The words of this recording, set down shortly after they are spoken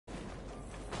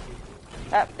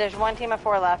There's one team of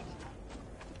 4 left.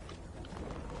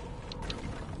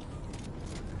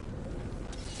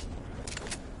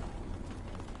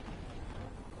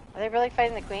 Are they really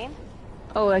fighting the queen?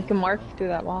 Oh, I can mark through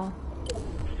that wall.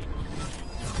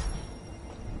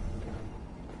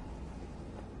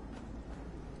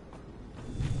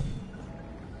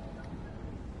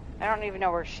 I don't even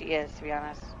know where she is, to be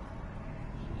honest.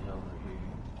 She's over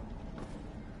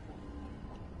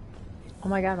Oh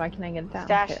my god, why can't I get it down?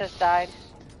 Stash Okay. just died.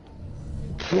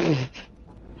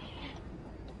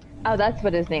 Oh, that's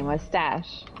what his name was,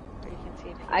 Stash. You can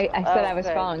see I said I was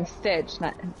good. following Stitch,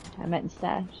 not I meant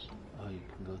Stash. here. Oh, you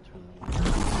can go through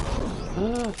the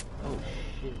wall. Oh,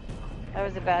 shit. That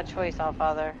was a bad choice,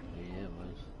 Allfather. Yeah, it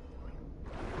was.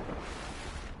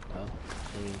 Oh,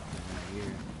 see, I'm right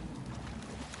here.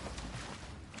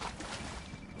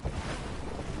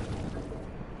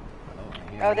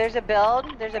 Oh, there's a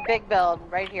build. There's a big build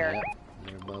right here. Yep,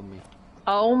 they're above me.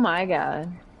 Oh my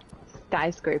god.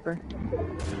 Skyscraper. They're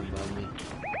above me.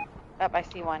 Oh, I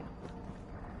see one.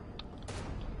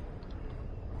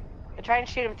 I'm trying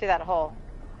to shoot him through that hole.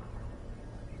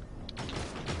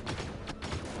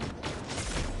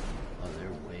 Oh,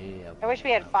 they're way up. I wish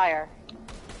we had fire.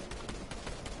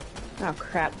 Oh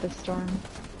crap, this storm.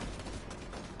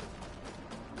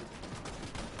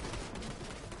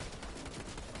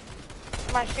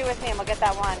 Come on, shoot with me and we'll get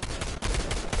that one.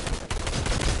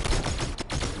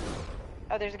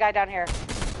 Oh, there's a guy down here.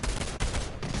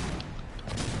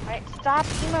 Alright, stop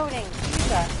emoting.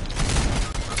 Jesus.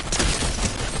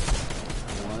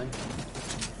 One.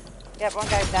 Yep, one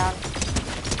guy's down.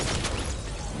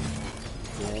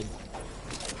 Dead.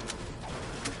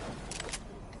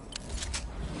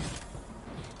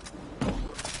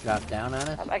 Drop down on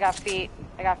us? Oh, I got feet.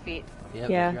 I got feet. Yep,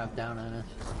 Yeah. drop down on us.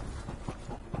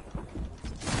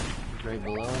 Right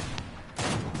below us.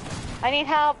 I need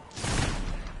help.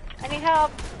 I need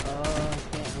help. Oh, I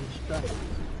can't, I'm stuck.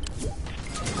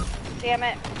 Damn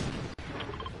it.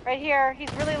 Right here.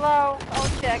 He's really low.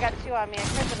 Oh shit, I got 2 on me. I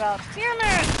crit the belt. Damn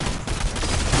it!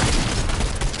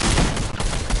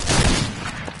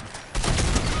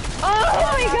 Oh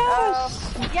my gosh!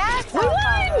 Oh. Yes! We won!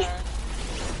 Allfather.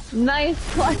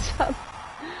 Nice clutch up.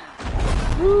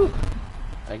 Woo!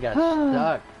 I got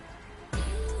stuck.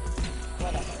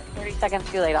 Whatever. 30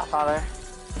 seconds too late, Allfather.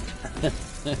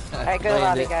 Alright, go to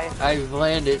lobby, guys. I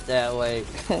planned it that way.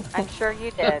 I'm sure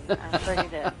you did. I'm sure you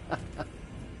did.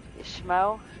 You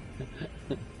schmo.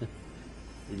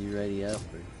 Are you ready up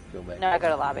or go back? No, go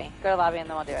to lobby. Go to lobby and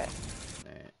then we'll do it.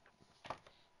 Alright.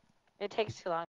 It takes too long.